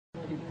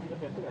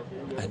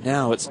And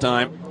now it's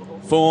time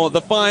for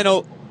the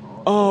final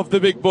of the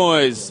big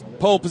boys.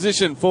 Pole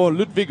position for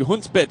Ludvig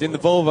Hunsbedt in the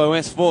Volvo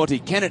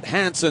S40. Kenneth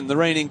Hansen, the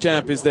reigning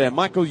champ, is there.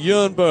 Michael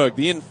Jernberg,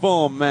 the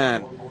informed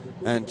man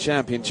and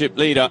championship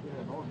leader.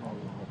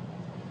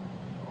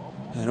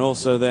 And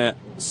also there,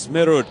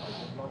 Smerud,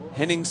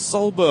 Henning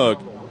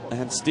Solberg,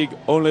 and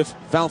Stig-Olov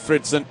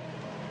Walfridsson.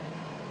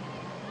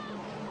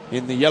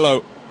 In the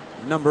yellow,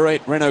 number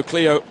 8 Renault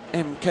Clio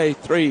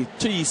MK3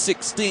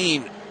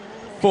 T16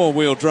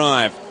 four-wheel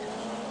drive.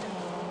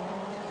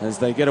 As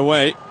they get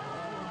away,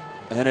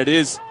 and it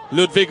is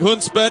Ludvig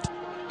Hunsbedt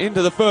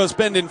into the first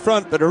bend in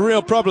front, but a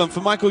real problem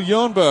for Michael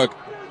Jernberg.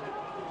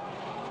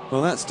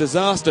 Well, that's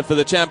disaster for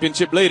the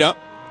championship leader,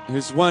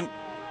 who's won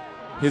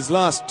his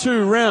last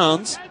 2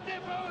 rounds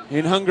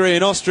in Hungary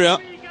and Austria.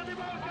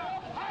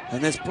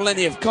 And there's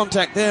plenty of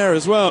contact there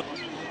as well.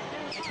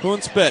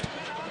 Hunsbedt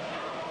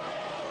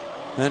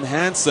and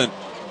Hansen,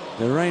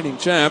 the reigning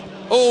champ.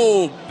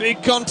 Oh,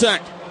 big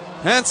contact.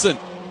 Hansen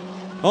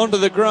onto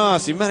the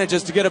grass. He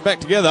manages to get it back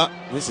together.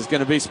 This is going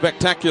to be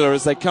spectacular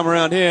as they come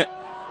around here.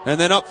 And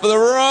then up for the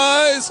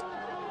rise.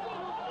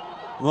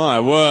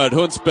 My word,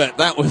 Hunsbedt,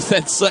 that was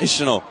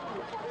sensational.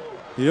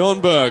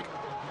 Jernberg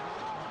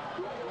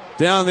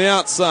down the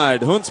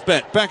outside.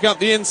 Hunsbedt back up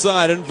the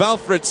inside, and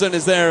Walfridsson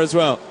is there as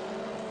well.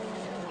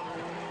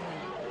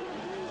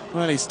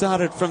 Well, he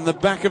started from the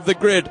back of the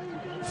grid,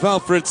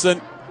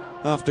 Walfridsson,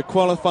 after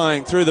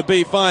qualifying through the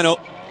B final.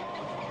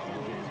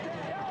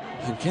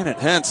 And Kenneth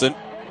Hansen,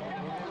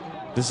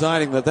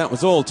 deciding that that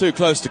was all too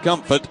close to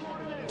comfort,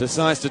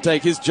 decides to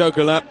take his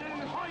joker lap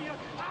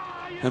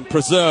and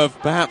preserve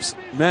perhaps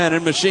man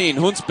and machine.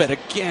 Hunsbedt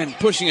again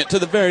pushing it to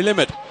the very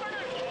limit.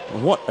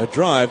 What a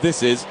drive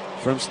this is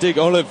from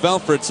Stig-Olov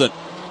Walfridsson.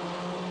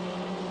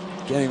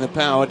 Getting the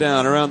power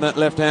down around that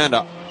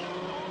left-hander.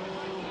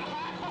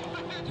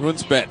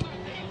 Hunsbedt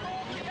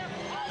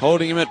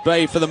holding him at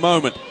bay for the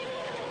moment.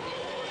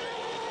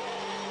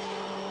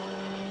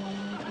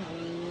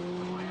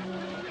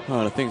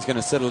 Well, I think it's going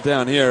to settle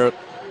down here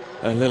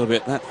a little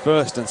bit. That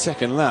first and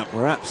second lap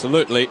were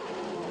absolutely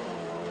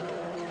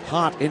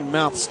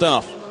heart-in-mouth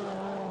stuff.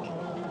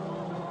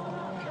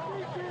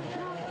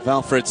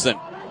 Walfridsson,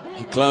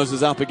 he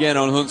closes up again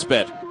on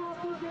Hunsbedt.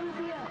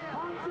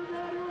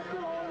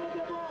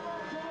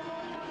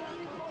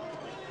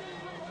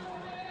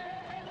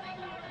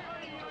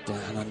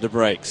 Down under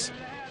brakes.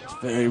 It's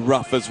very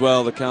rough as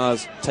well. The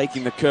car's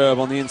taking the curb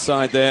on the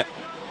inside there.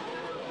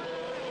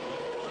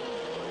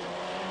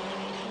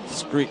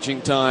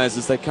 Screeching tyres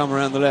as they come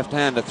around the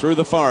left-hander through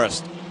the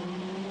forest.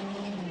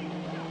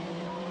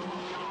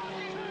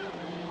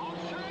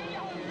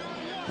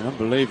 And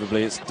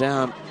unbelievably, it's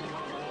down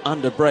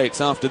under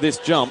brakes after this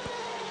jump.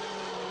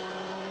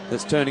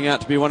 That's turning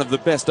out to be one of the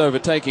best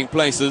overtaking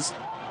places.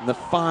 And the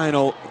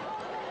final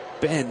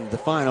bend, the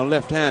final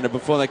left-hander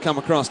before they come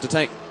across to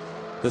take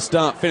the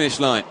start-finish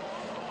line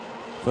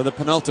for the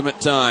penultimate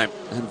time.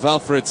 And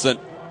Walfridsson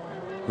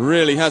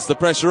really has the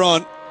pressure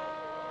on.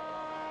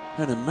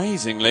 And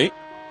amazingly,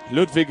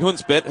 Ludvig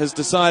Hunsbedt has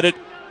decided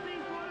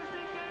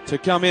to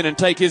come in and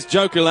take his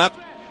joker lap.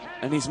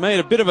 And he's made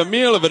a bit of a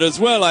meal of it as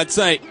well, I'd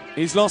say.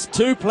 He's lost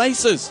 2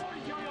 places.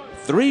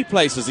 3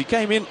 places. He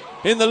came in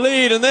the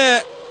lead, and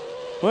there,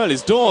 well,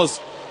 his door's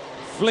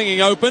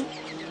flinging open.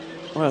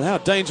 Well, how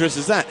dangerous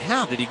is that?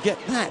 How did he get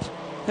that?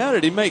 How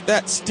did he make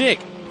that stick?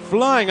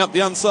 Flying up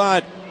the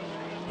inside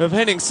of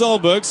Henning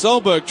Solberg.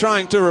 Solberg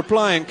trying to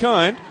reply in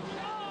kind.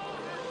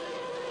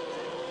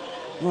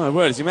 My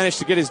word, has he managed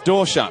to get his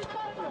door shut?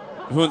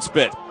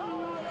 Hunsbedt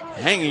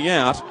hanging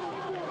out.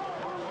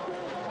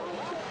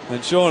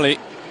 And surely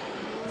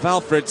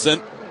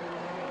Walfridsson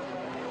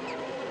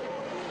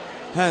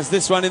has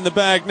this one in the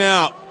bag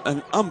now.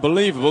 And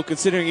unbelievable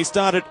considering he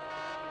started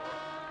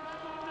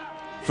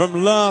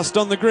from last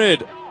on the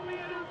grid.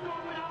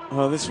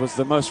 Well, this was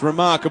the most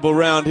remarkable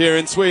round here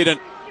in Sweden.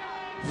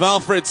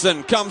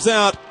 Walfridsson comes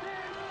out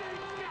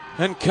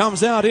and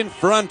comes out in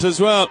front as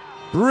well.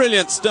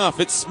 Brilliant stuff.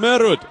 It's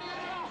Smerud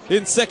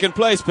in second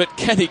place, but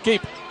can he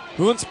keep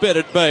Hunsbedt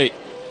at bay?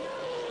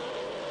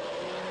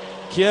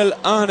 Kjell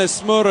Arne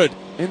Smerud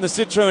in the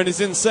Citroën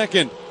is in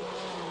second.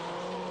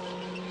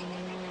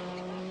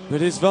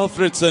 But it's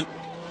Walfridsson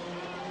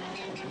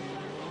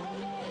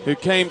who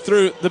came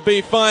through the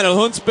B final.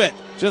 Hunsbedt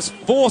just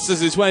forces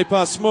his way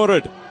past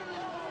Smerud.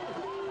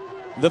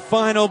 The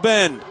final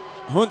bend.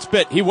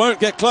 Hunsbedt, he won't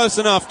get close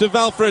enough to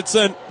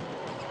Walfridsson.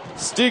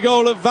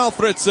 Stig-Olov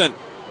Walfridsson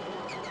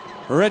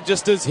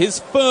registers his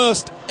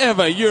first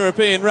ever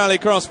European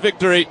Rallycross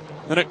victory,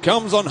 and it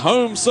comes on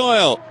home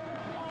soil.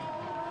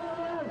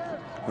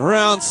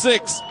 Round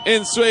 6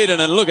 in Sweden,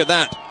 and look at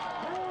that.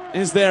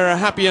 Is there a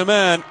happier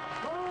man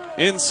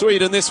in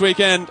Sweden this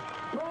weekend?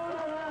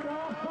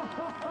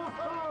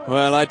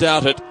 Well, I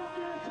doubt it.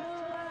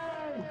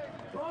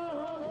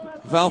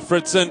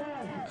 Walfridsson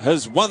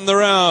has won the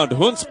round.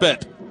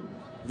 Hunsbedt,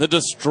 the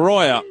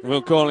destroyer,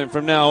 we'll call him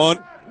from now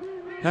on,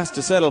 has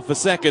to settle for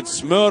second.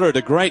 Smerud,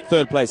 a great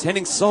third place.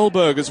 Henning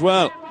Solberg as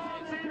well.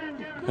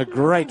 A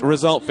great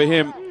result for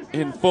him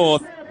in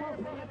fourth.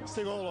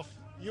 Stig-Olov,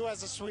 you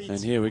as a Swede. And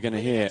here we're going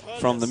to hear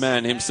from the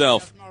man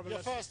himself. Your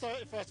first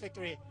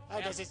victory.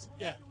 How does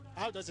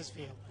it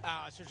feel?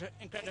 It's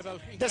incredible.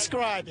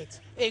 Describe it.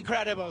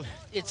 Incredible.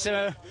 It's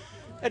a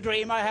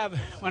dream I have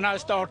when I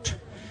start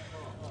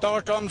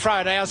on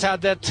Friday. I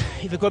said that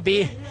if it could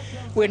be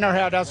winner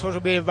here, that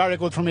would be very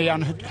good for me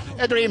and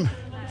a dream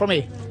for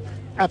me.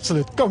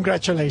 Absolute.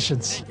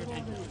 Congratulations.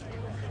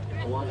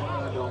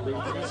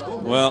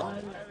 Well,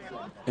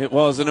 it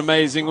was an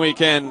amazing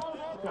weekend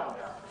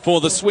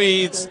for the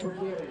Swedes,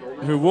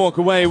 who walk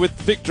away with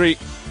victory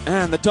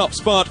and the top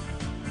spot.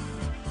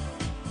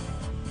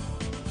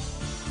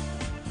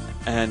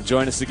 And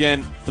join us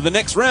again for the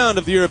next round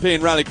of the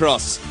European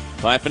Rallycross.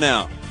 Bye for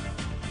now.